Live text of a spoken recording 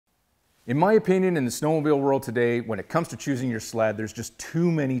In my opinion, in the snowmobile world today, when it comes to choosing your sled, there's just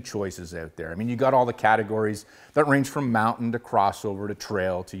too many choices out there. I mean, you got all the categories that range from mountain to crossover to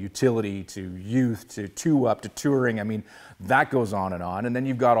trail to utility to youth to two-up to touring. I mean, that goes on. And then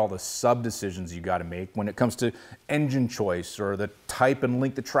you've got all the sub-decisions you got to make when it comes to engine choice or the type and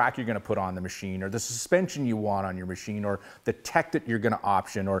length of track you're going to put on the machine or the suspension you want on your machine or the tech that you're going to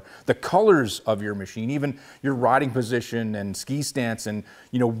option or the colors of your machine, even your riding position and ski stance and,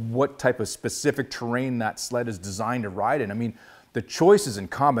 what type of specific terrain that sled is designed to ride in. I mean, the choices and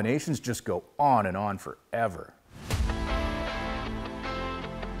combinations just go on and on forever.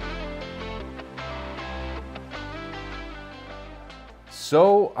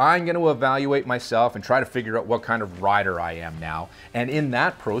 So I'm going to evaluate myself and try to figure out what kind of rider I am now. And in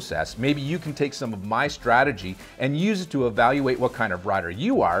that process, maybe you can take some of my strategy and use it to evaluate what kind of rider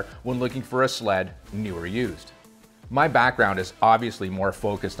you are when looking for a sled, new or used. My background is obviously more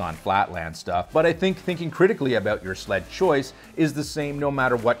focused on flatland stuff, but I think thinking critically about your sled choice is the same no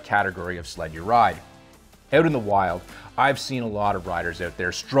matter what category of sled you ride. Out in the wild, I've seen a lot of riders out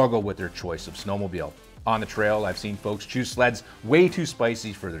there struggle with their choice of snowmobile. On the trail, I've seen folks choose sleds way too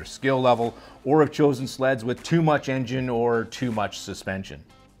spicy for their skill level, or have chosen sleds with too much engine or too much suspension.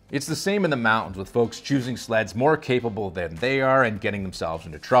 It's the same in the mountains with folks choosing sleds more capable than they are and getting themselves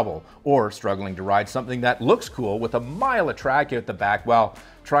into trouble, or struggling to ride something that looks cool with a mile of track out the back while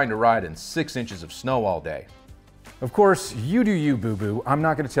trying to ride in 6 inches of snow all day. Of course, you do you, boo-boo. I'm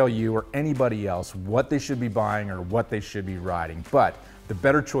not going to tell you or anybody else what they should be buying or what they should be riding, but the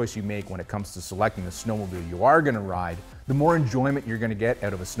better choice you make when it comes to selecting the snowmobile you are going to ride, the more enjoyment you're going to get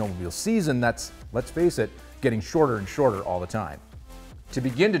out of a snowmobile season that's, let's face it, getting shorter and shorter all the time. To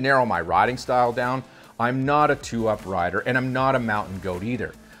begin to narrow my riding style down, I'm not a two-up rider and I'm not a mountain goat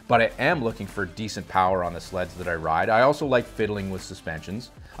either, but I am looking for decent power on the sleds that I ride. I also like fiddling with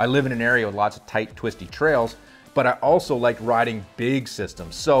suspensions. I live in an area with lots of tight, twisty trails, but I also like riding big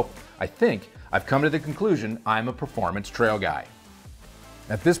systems. So I think I've come to the conclusion I'm a performance trail guy.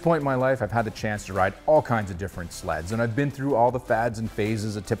 At this point in my life, I've had the chance to ride all kinds of different sleds, and I've been through all the fads and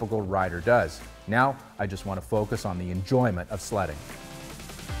phases a typical rider does. Now, I just want to focus on the enjoyment of sledding.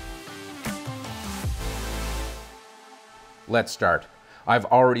 Let's start. I've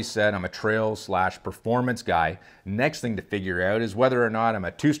already said I'm a trail/performance guy. Next thing to figure out is whether or not I'm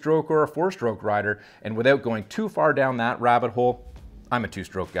a two-stroke or a four-stroke rider, and without going too far down that rabbit hole, I'm a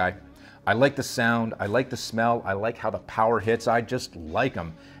two-stroke guy. I like the sound, I like the smell, I like how the power hits, I just like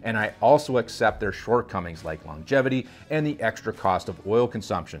them. And I also accept their shortcomings like longevity and the extra cost of oil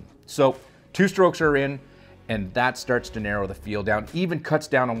consumption. So two strokes are in, and that starts to narrow the field down, even cuts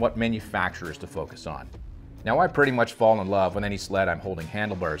down on what manufacturers to focus on. Now, I pretty much fall in love with any sled I'm holding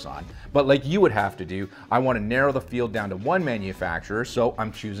handlebars on, but like you would have to do, I want to narrow the field down to one manufacturer, so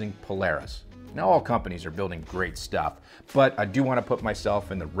I'm choosing Polaris. Now, all companies are building great stuff, but I do want to put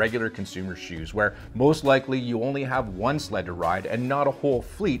myself in the regular consumer shoes where most likely you only have one sled to ride and not a whole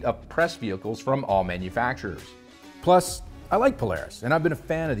fleet of press vehicles from all manufacturers. Plus, I like Polaris, and I've been a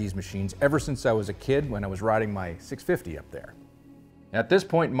fan of these machines ever since I was a kid when I was riding my 650 up there. At this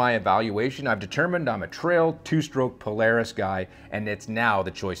point in my evaluation, I've determined I'm a trail two-stroke Polaris guy, and it's now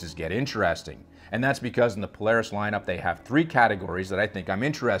the choices get interesting. And that's because in the Polaris lineup, they have 3 categories that I think I'm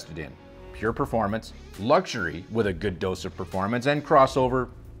interested in: pure performance, luxury with a good dose of performance, and crossover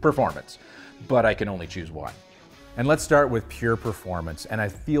performance. But I can only choose one. And let's start with pure performance, and I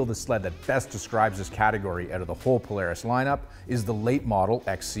feel the sled that best describes this category out of the whole Polaris lineup is the late model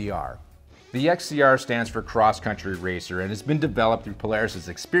XCR. The XCR stands for Cross Country Racer and has been developed through Polaris's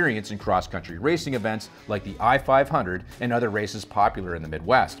experience in cross-country racing events like the I-500 and other races popular in the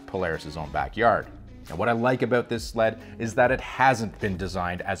Midwest, Polaris's own backyard. Now, what I like about this sled is that it hasn't been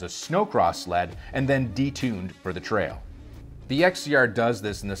designed as a snowcross sled and then detuned for the trail. The XCR does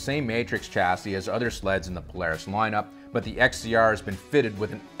this in the same matrix chassis as other sleds in the Polaris lineup, but the XCR has been fitted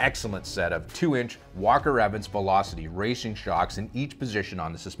with an excellent set of 2-inch Walker Evans Velocity racing shocks in each position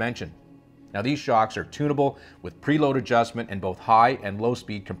on the suspension. Now, these shocks are tunable with preload adjustment and both high and low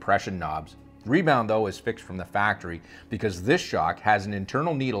speed compression knobs. The rebound, though, is fixed from the factory because this shock has an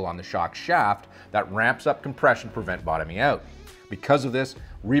internal needle on the shock shaft that ramps up compression to prevent bottoming out. Because of this,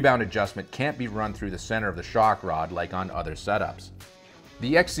 rebound adjustment can't be run through the center of the shock rod like on other setups.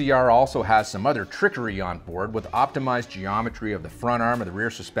 The XCR also has some other trickery on board with optimized geometry of the front arm of the rear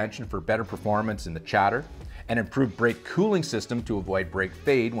suspension for better performance in the chatter, an improved brake cooling system to avoid brake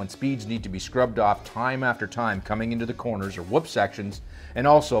fade when speeds need to be scrubbed off time after time coming into the corners or whoop sections, and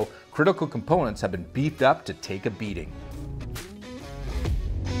also critical components have been beefed up to take a beating.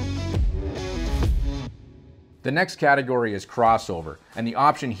 The next category is crossover, and the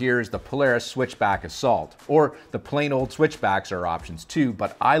option here is the Polaris Switchback Assault, or the plain old switchbacks are options too,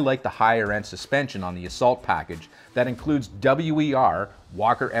 but I like the higher end suspension on the Assault package that includes WER,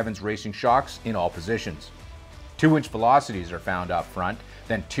 Walker Evans Racing shocks in all positions. 2-inch velocities are found up front,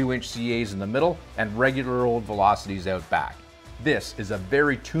 then 2-inch CAs in the middle, and regular old velocities out back. This is a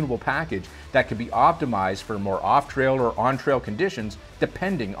very tunable package that can be optimized for more off-trail or on-trail conditions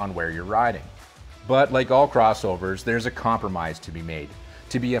depending on where you're riding. But like all crossovers, there's a compromise to be made.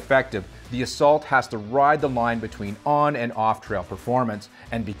 To be effective, the Assault has to ride the line between on and off-trail performance,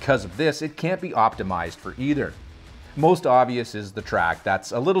 and because of this, it can't be optimized for either. Most obvious is the track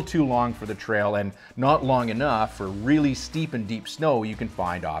that's a little too long for the trail and not long enough for really steep and deep snow you can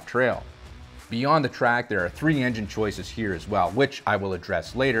find off-trail. Beyond the track, there are 3 engine choices here as well, which I will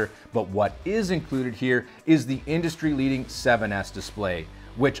address later, but what is included here is the industry-leading 7S display,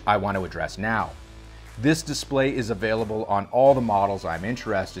 which I want to address now. This display is available on all the models I'm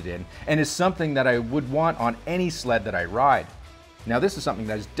interested in and is something that I would want on any sled that I ride. Now, this is something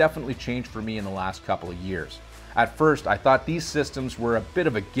that has definitely changed for me in the last couple of years. At first, I thought these systems were a bit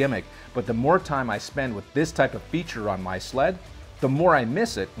of a gimmick, but the more time I spend with this type of feature on my sled, the more I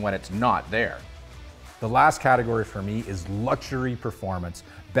miss it when it's not there. The last category for me is luxury performance,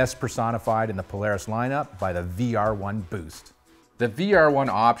 best personified in the Polaris lineup by the VR1 Boost. The VR1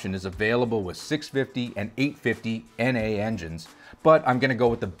 option is available with 650 and 850 NA engines, but I'm going to go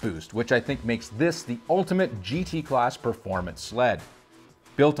with the Boost, which I think makes this the ultimate GT class performance sled.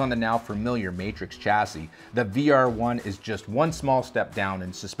 Built on the now familiar Matrix chassis, the VR1 is just one small step down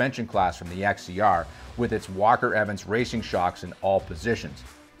in suspension class from the XCR with its Walker Evans Racing shocks in all positions,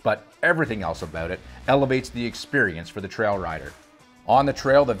 but everything else about it elevates the experience for the trail rider. On the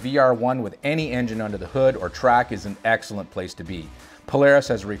trail, the VR1 with any engine under the hood or track is an excellent place to be. Polaris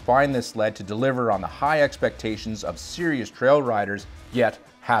has refined this sled to deliver on the high expectations of serious trail riders, yet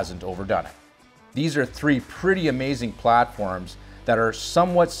hasn't overdone it. These are 3 pretty amazing platforms that are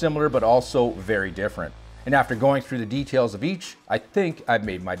somewhat similar but also very different. And after going through the details of each, I think I've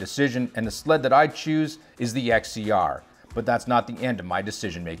made my decision, and the sled that I'd choose is the XCR. But that's not the end of my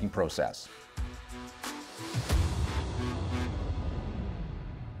decision-making process.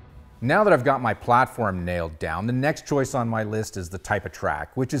 Now that I've got my platform nailed down, the next choice on my list is the type of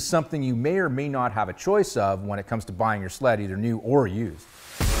track, which is something you may or may not have a choice of when it comes to buying your sled, either new or used.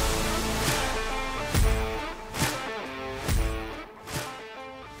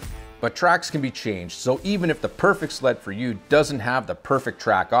 But tracks can be changed, so even if the perfect sled for you doesn't have the perfect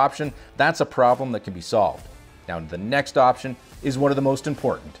track option, that's a problem that can be solved. Now, the next option is one of the most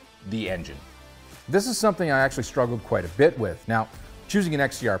important, the engine. This is something I actually struggled quite a bit with. Now, choosing an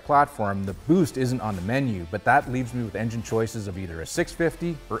XCR platform, the Boost isn't on the menu, but that leaves me with engine choices of either a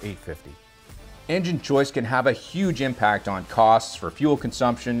 650 or 850. Engine choice can have a huge impact on costs for fuel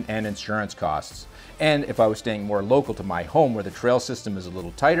consumption and insurance costs. And if I was staying more local to my home where the trail system is a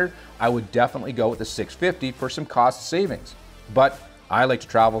little tighter, I would definitely go with the 650 for some cost savings. But I like to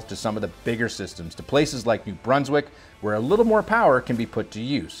travel to some of the bigger systems, to places like New Brunswick, where a little more power can be put to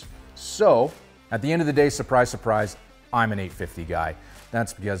use. So, at the end of the day, surprise, surprise, I'm an 850 guy.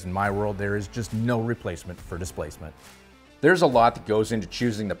 That's because in my world, there is just no replacement for displacement. There's a lot that goes into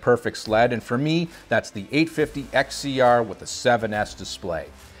choosing the perfect sled, and for me, that's the 850 XCR with the 7S display.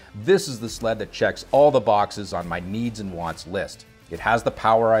 This is the sled that checks all the boxes on my needs and wants list. It has the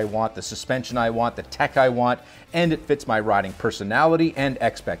power I want, the suspension I want, the tech I want, and it fits my riding personality and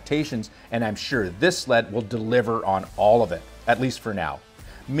expectations, and I'm sure this sled will deliver on all of it, at least for now.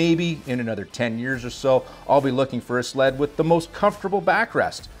 Maybe in another 10 years or so, I'll be looking for a sled with the most comfortable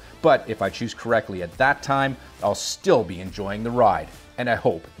backrest. But if I choose correctly at that time, I'll still be enjoying the ride, and I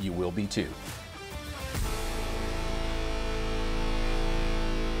hope you will be too.